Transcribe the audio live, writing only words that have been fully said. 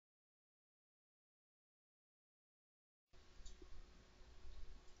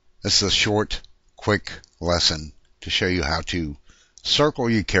This is a short, quick lesson to show you how to circle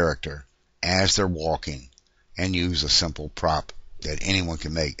your character as they're walking and use a simple prop that anyone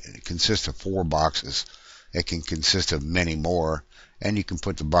can make. It consists of 4 boxes. It can consist of many more, and you can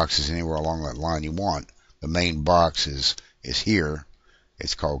put the boxes anywhere along that line you want. The main box is here.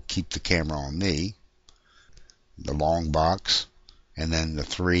 It's called Keep the Camera on Me, the long box, and then the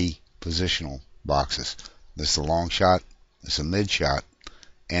 3 positional boxes. This is the long shot, this is a mid shot,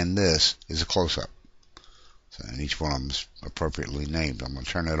 and this is a close-up. So, and each one of them is appropriately named. I'm going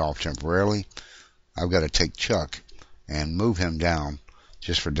to turn that off temporarily. I've got to take Chuck and move him down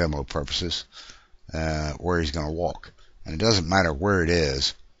just for demo purposes where he's going to walk. And it doesn't matter where it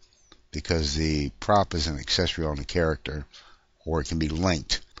is because the prop is an accessory on the character, or it can be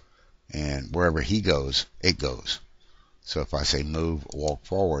linked. And wherever he goes, it goes. So if I say move, walk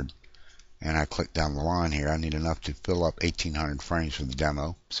forward, and I click down the line here, I need enough to fill up 1800 frames for the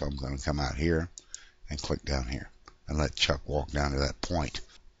demo. So I'm going to come out here and click down here and let Chuck walk down to that point.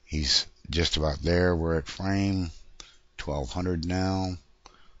 He's just about there. We're at frame 1200 now.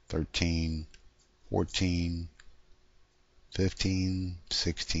 13, 14, 15,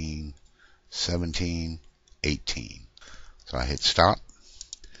 16, 17, 18. So I hit stop.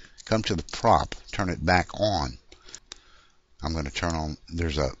 Come to the prop, turn it back on. I'm going to turn on,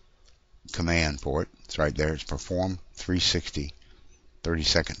 there's a command for it. It's right there. It's perform 360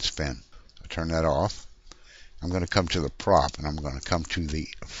 30-second spin. So turn that off. I'm going to come to the prop, and I'm going to come to the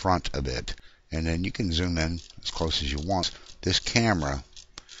front of it. And then you can zoom in as close as you want. This camera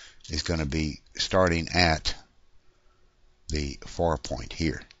is going to be starting at the far point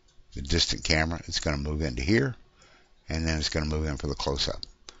here. The distant camera, it's going to move into here, and then it's going to move in for the close-up.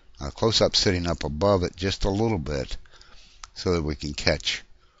 Now the close-up sitting up above it just a little bit so that we can catch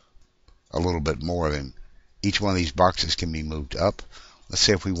a little bit more of him. Each one of these boxes can be moved up. Let's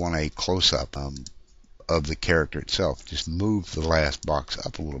say if we want a close-up of the character itself, just move the last box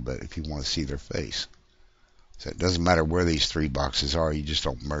up a little bit if you want to see their face. So it doesn't matter where these 3 boxes are, you just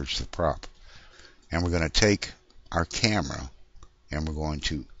don't merge the prop. And we're going to take our camera and we're going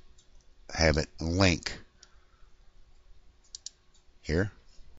to have it link here.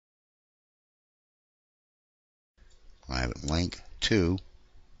 I have it link to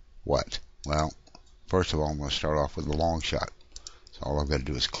what? Well, first of all, I'm going to start off with the long shot. So all I've got to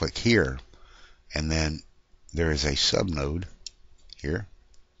do is click here, and then there is a subnode here.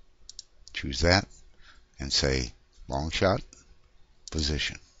 Choose that and say long shot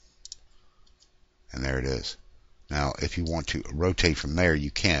position. And there it is. Now, if you want to rotate from there,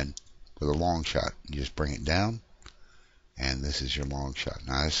 you can with a long shot. You just bring it down, and this is your long shot.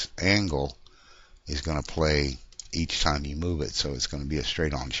 Now, this angle is going to play each time you move it, so it's going to be a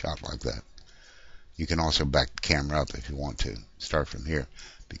straight-on shot like that. You can also back the camera up if you want to. Start from here.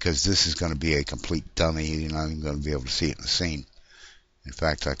 Because this is going to be a complete dummy, you're not even going to be able to see it in the scene. In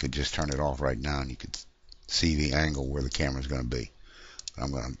fact, I could just turn it off right now, and you could see the angle where the camera is going to be. But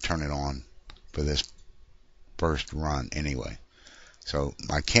I'm going to turn it on for this first run anyway. So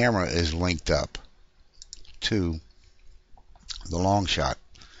my camera is linked up to the long shot.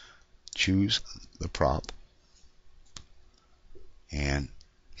 Choose the prop and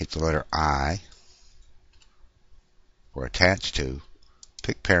hit the letter I for attach to.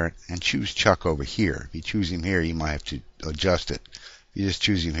 Pick parent and choose Chuck over here. If you choose him here, you might have to adjust it. If you just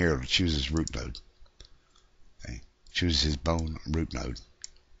choose him here, it'll choose his root node. Okay. Choose his bone root node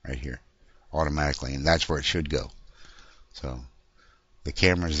right here automatically, and that's where it should go. So the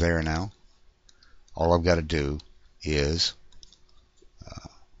camera's there now. All I've got to do is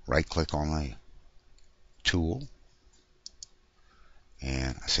right click on the tool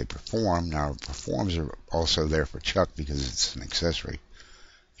and I say perform. Now performs are also there for Chuck because it's an accessory.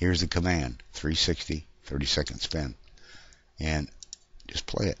 Here's the command, 360 30-second spin, and just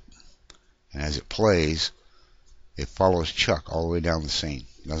play it. And as it plays, it follows Chuck all the way down the scene.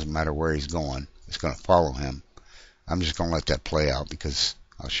 It doesn't matter where he's going, it's going to follow him. I'm just going to let that play out because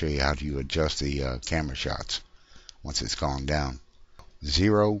I'll show you how to adjust the camera shots once it's gone down.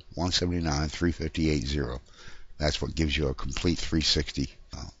 0, 179, 350, 80. That's what gives you a complete 360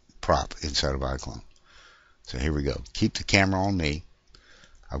 prop inside of iClone. So here we go. Keep the camera on me.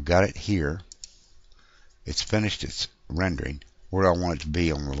 I've got it here. It's finished its rendering. Where do I want it to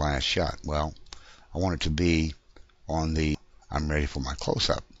be on the last shot? Well, I want it to be on the I'm ready for my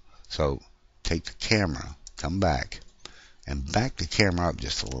close-up. So take the camera, come back, and back the camera up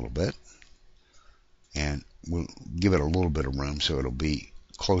just a little bit. And we'll give it a little bit of room so it'll be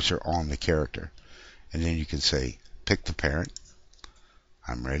closer on the character. And then you can say, pick the parent.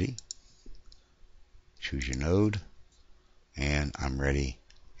 I'm ready. Choose your node. And I'm ready.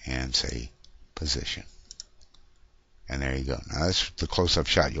 and say position. And there you go. Now that's the close-up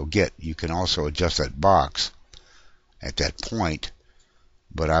shot you'll get. You can also adjust that box at that point,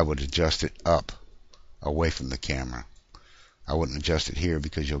 but I would adjust it up away from the camera. I wouldn't adjust it here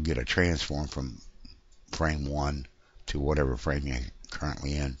because you'll get a transform from frame 1 to whatever frame you're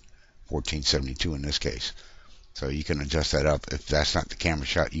currently in, 1472 in this case. So you can adjust that up if that's not the camera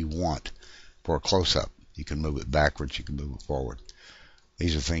shot you want for a close-up. You can move it backwards, you can move it forward.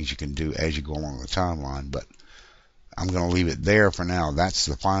 These are things you can do as you go along the timeline, but I'm going to leave it there for now. That's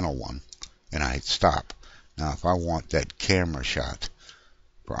the final one, and I hit stop. Now if I want that camera shot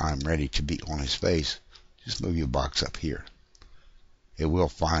where I'm ready to be on his face, just move your box up here. It will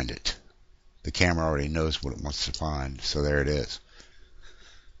find it. The camera already knows what it wants to find, so there it is.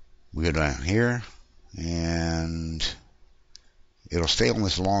 We go down here, and it'll stay on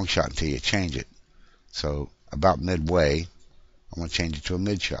this long shot until you change it. So about midway, I'm going to change it to a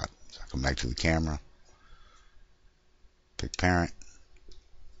mid shot. So I come back to the camera, pick parent,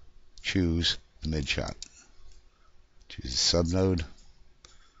 choose the mid shot, choose the subnode,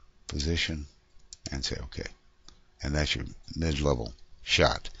 position, and say OK. And that's your mid-level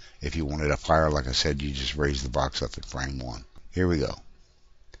shot. If you want it up higher, like I said, you just raise the box up at frame 1. Here we go.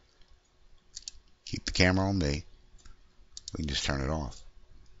 Keep the camera on me. We can just turn it off.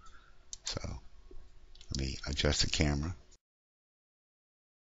 So let me adjust the camera.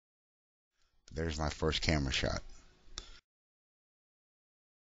 There's my first camera shot.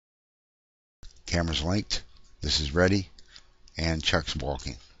 Camera's linked. This is ready. And Chuck's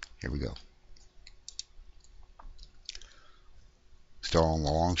walking. Here we go. Still on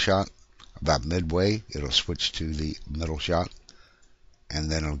the long shot. About midway, it'll switch to the middle shot. And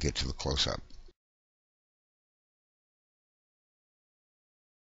then it'll get to the close-up.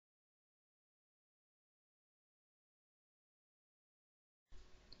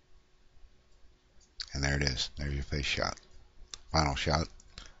 And there it is. There's your face shot. Final shot.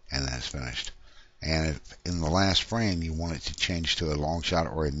 And then it's finished. And if in the last frame you want it to change to a long shot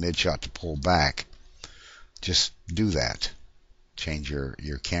or a mid shot to pull back, just do that. Change your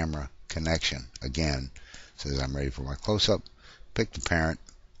camera connection. Again, it says I'm ready for my close-up. Pick the parent,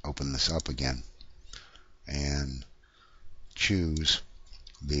 open this up again, and choose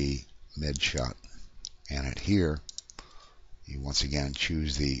the mid shot. And at here, you once again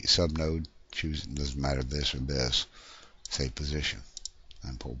choose the subnode. Choose, it doesn't matter this or this. Say position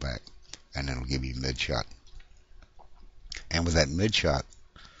and pull back, and it'll give you mid shot. And with that mid shot,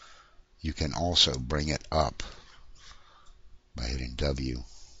 you can also bring it up by hitting W,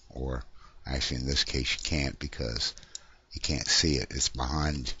 or actually in this case you can't because you can't see it. It's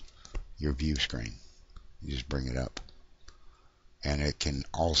behind your view screen. You just bring it up. And it can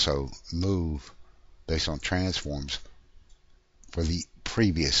also move based on transforms for the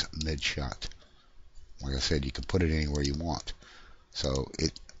previous mid shot. Like I said, you can put it anywhere you want. So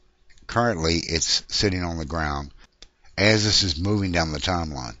currently it's sitting on the ground. As this is moving down the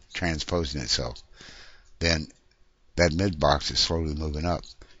timeline, transposing itself, then that mid box is slowly moving up.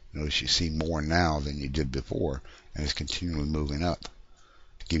 Notice you see more now than you did before, and it's continually moving up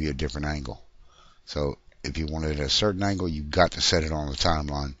to give you a different angle. So if you want it at a certain angle, you've got to set it on the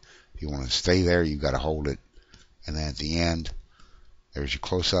timeline. If you want to stay there, you've got to hold it. And then at the end, there's your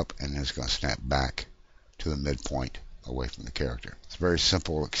close-up, and then it's going to snap back to the midpoint away from the character. It's a very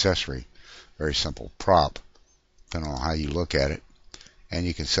simple accessory, very simple prop, depending on how you look at it. And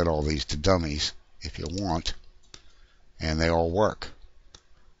you can set all these to dummies if you want, and they all work.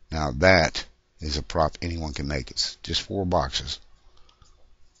 Now that is a prop anyone can make. It's just 4 boxes,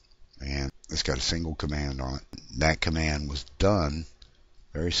 and it's got a single command on it. That command was done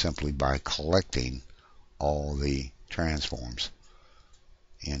very simply by collecting all the transforms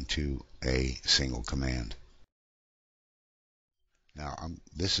into a single command. Now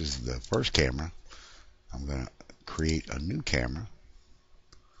this is the first camera. I'm going to create a new camera,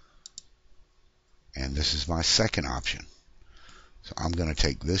 and this is my second option. So I'm going to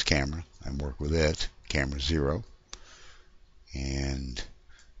take this camera and work with it, camera 0, and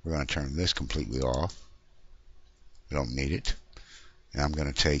we're going to turn this completely off. We don't need it. And I'm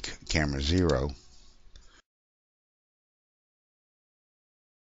going to take camera 0,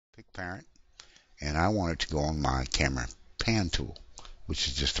 pick parent, and I want it to go on my camera pan tool, which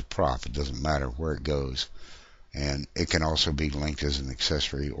is just a prop. It doesn't matter where it goes. And it can also be linked as an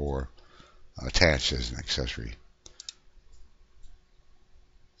accessory or attached as an accessory.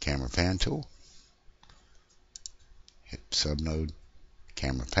 Camera pan tool, hit subnode,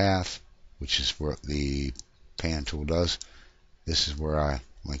 camera path, which is what the pan tool does. This is where I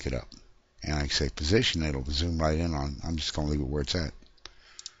link it up. And I say position, it'll zoom right in on. I'm just going to leave it where it's at.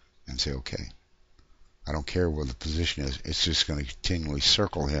 and say OK. I don't care where the position is. It's just going to continually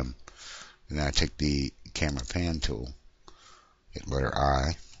circle him. And then I take the camera pan tool, hit letter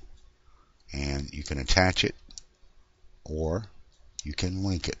I, and you can attach it or you can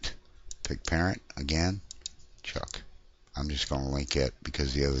link it. Pick parent again, Chuck. I'm just going to link it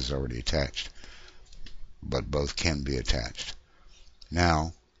because the other is already attached, but both can be attached.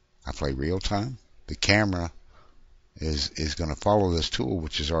 Now I play real time. The camera is going to follow this tool,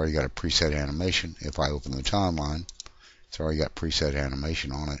 which has already got a preset animation. If I open the timeline, it's already got preset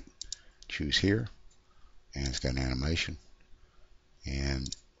animation on it. Choose here, and it's got an animation. And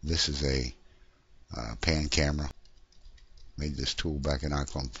this is a pan camera. Made this tool back in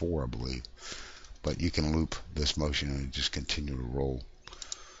iClone6, I believe. But you can loop this motion and it just continue to roll.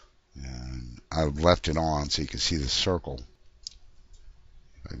 And I've left it on so you can see the circle.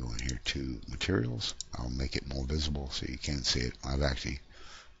 If I go in here to materials, I'll make it more visible so you can see it. I've actually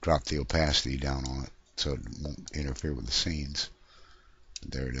dropped the opacity down on it so it won't interfere with the scenes.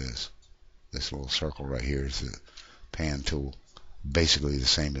 There it is. This little circle right here is the pan tool. Basically the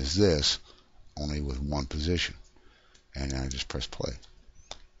same as this, only with one position. And I just press play.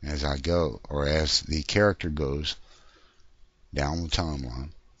 As I go, or as the character goes down the timeline,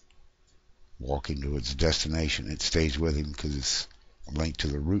 walking to its destination, it stays with him because it's linked to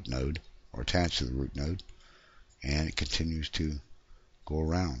the root node or attached to the root node, and it continues to go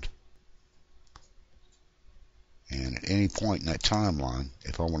around. And at any point in that timeline,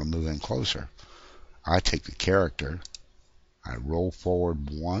 if I want to move in closer, I take the character, I roll forward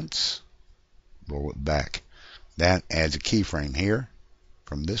once, roll it back. That adds a keyframe here.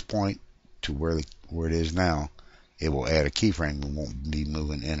 From this point to where it is now, it will add a keyframe and won't be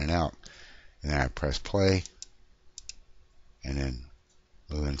moving in and out. And then I press play and then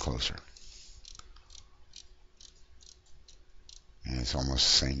move in closer. And it's almost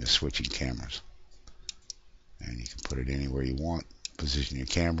the same as switching cameras. And you can put it anywhere you want. Position your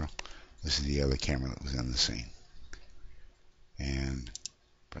camera. This is the other camera that was in the scene. And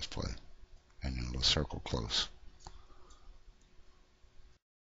press play. And then it'll circle close.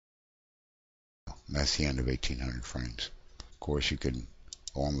 And that's the end of 1800 frames. Of course, you can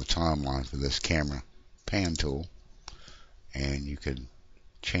go on the timeline for this camera pan tool, and you can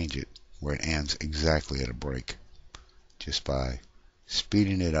change it where it ends exactly at a break just by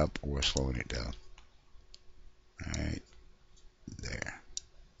speeding it up or slowing it down. Right there.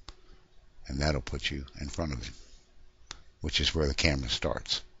 And that'll put you in front of him, which is where the camera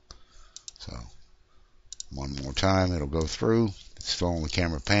starts. So one more time, it'll go through. It's still on the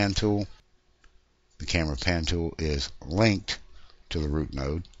camera pan tool. The camera pan tool is linked to the root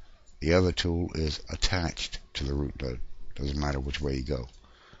node. The other tool is attached to the root node. Doesn't matter which way you go.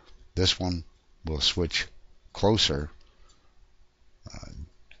 This one will switch closer,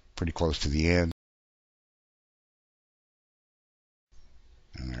 pretty close to the end.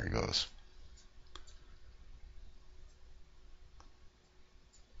 And there it goes.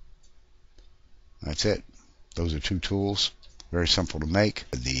 That's it. Those are two tools. Very simple to make.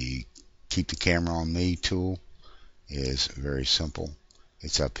 The keep the camera on me tool is very simple.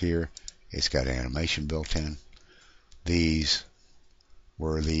 It's up here. It's got animation built in. These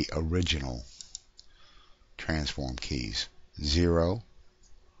were the original transform keys. 0,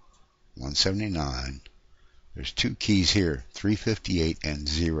 179. There's two keys here, 358 and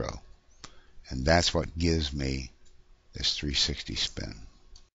 0. And that's what gives me this 360 spin.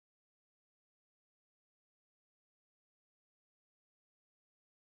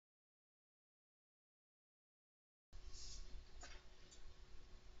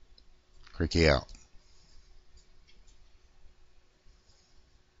 Cricky out.